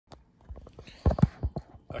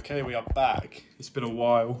Okay, we are back. It's been a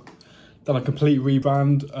while. Done a complete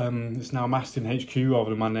rebrand. It's now Masculinity HQ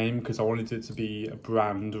rather than my name because I wanted it to be a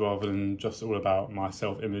brand rather than just all about my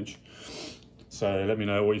self-image. So let me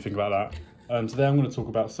know what you think about that. Today I'm going to talk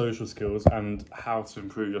about social skills and how to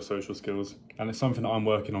improve your social skills. And it's something that I'm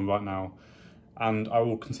working on right now. And I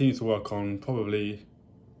will continue to work on probably,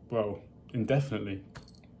 well, indefinitely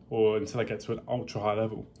or until I get to an ultra high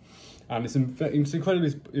level. And it's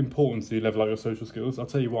incredibly important to level out your social skills. I'll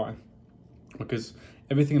tell you why. Because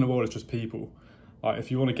everything in the world is just people. Like,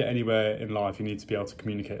 if you want to get anywhere in life, you need to be able to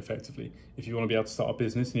communicate effectively. If you want to be able to start a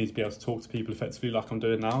business, you need to be able to talk to people effectively like I'm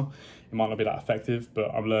doing now. It might not be that effective,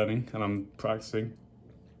 but I'm learning and I'm practicing.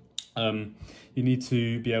 You need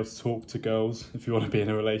to be able to talk to girls if you want to be in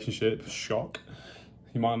a relationship. Shock.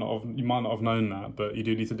 You might not have known that, but you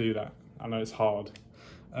do need to do that. I know it's hard.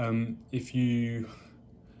 If you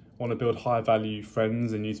want to build high value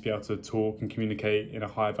friends and you need to be able to talk and communicate in a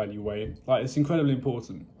high value way. Like, it's incredibly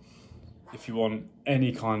important. If you want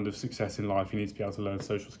any kind of success in life, you need to be able to learn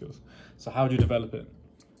social skills. So how do you develop it?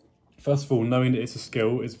 First of all, knowing that it's a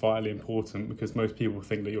skill is vitally important because most people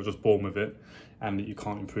think that you're just born with it and that you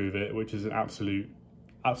can't improve it, which is an absolute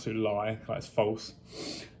lie. Like, it's false.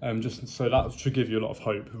 Just so that should give you a lot of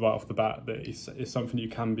hope right off the bat that it's something you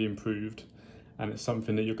can be improved. And it's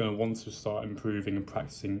something that you're going to want to start improving and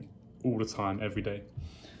practicing all the time, every day.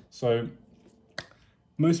 So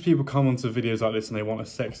most people come onto videos like this and they want a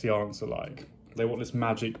sexy answer, like they want this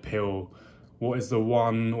magic pill. What is the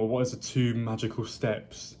one or what is the two magical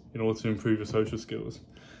steps in order to improve your social skills?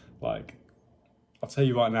 Like, I'll tell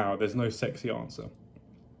you right now, there's no sexy answer.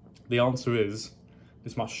 The answer is,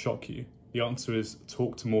 this might shock you, the answer is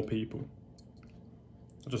talk to more people.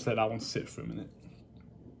 I'll just let that one sit for a minute.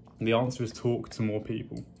 The answer is talk to more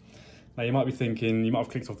people. Now, you might be thinking, you might have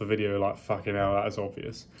clicked off the video like, fucking hell, that is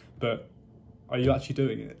obvious. But are you actually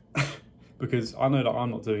doing it? Because I know that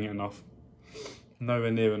I'm not doing it enough.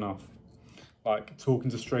 Nowhere near enough. Like,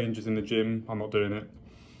 talking to strangers in the gym, I'm not doing it.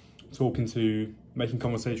 Making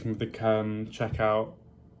conversation with the checkout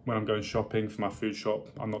when I'm going shopping for my food shop,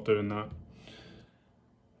 I'm not doing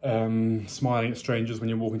that. Smiling at strangers when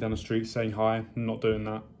you're walking down the street, saying hi, I'm not doing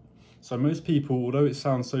that. So most people, although it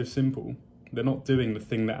sounds so simple, they're not doing the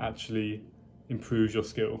thing that actually improves your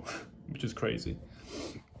skill, which is crazy.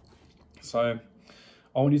 So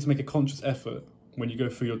I want you to make a conscious effort when you go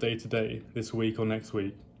through your day-to-day this week or next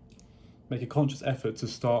week. Make a conscious effort to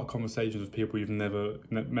start conversations with people you've never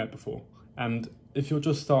met before. And if you're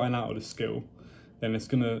just starting out with a skill, then it's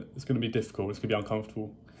gonna be difficult, it's gonna be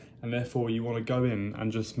uncomfortable. And therefore you want to go in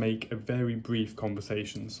and just make a very brief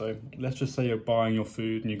conversation. So let's just say you're buying your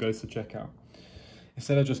food and you go to the checkout.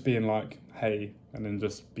 Instead of just being like, hey, and then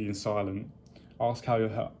just being silent, ask how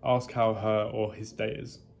her or his day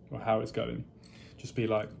is, or how it's going. Just be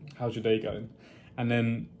like, how's your day going? And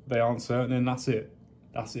then they answer, and then that's it.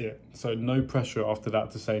 That's it. So no pressure after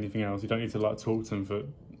that to say anything else. You don't need to like talk to them for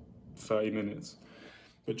 30 minutes.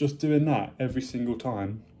 But just doing that every single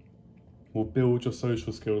time will build your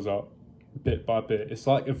social skills up bit by bit. It's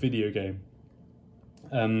like a video game.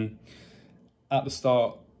 At the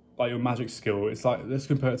start, like your magic skill, it's like, let's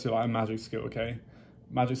compare it to like a magic skill, okay?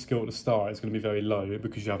 Magic skill at the start is going to be very low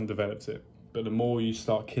because you haven't developed it. But the more you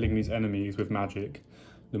start killing these enemies with magic,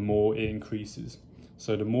 the more it increases.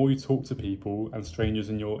 So the more you talk to people and strangers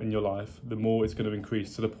in your life, the more it's going to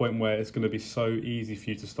increase to the point where it's going to be so easy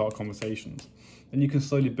for you to start conversations. And you can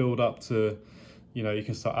slowly build up to, you know, you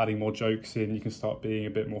can start adding more jokes in, you can start being a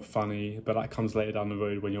bit more funny, but that comes later down the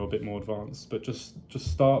road when you're a bit more advanced. But just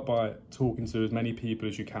start by talking to as many people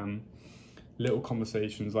as you can. Little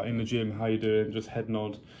conversations, like in the gym, how you doing, just head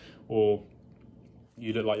nod, or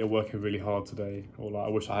you look like you're working really hard today, or like, I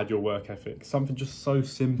wish I had your work ethic. Something just so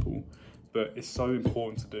simple, but it's so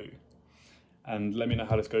important to do. And let me know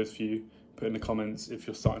how this goes for you. Put in the comments if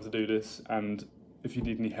you're starting to do this, and if you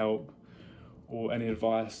need any help or any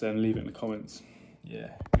advice, then leave it in the comments.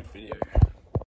 Yeah, good video.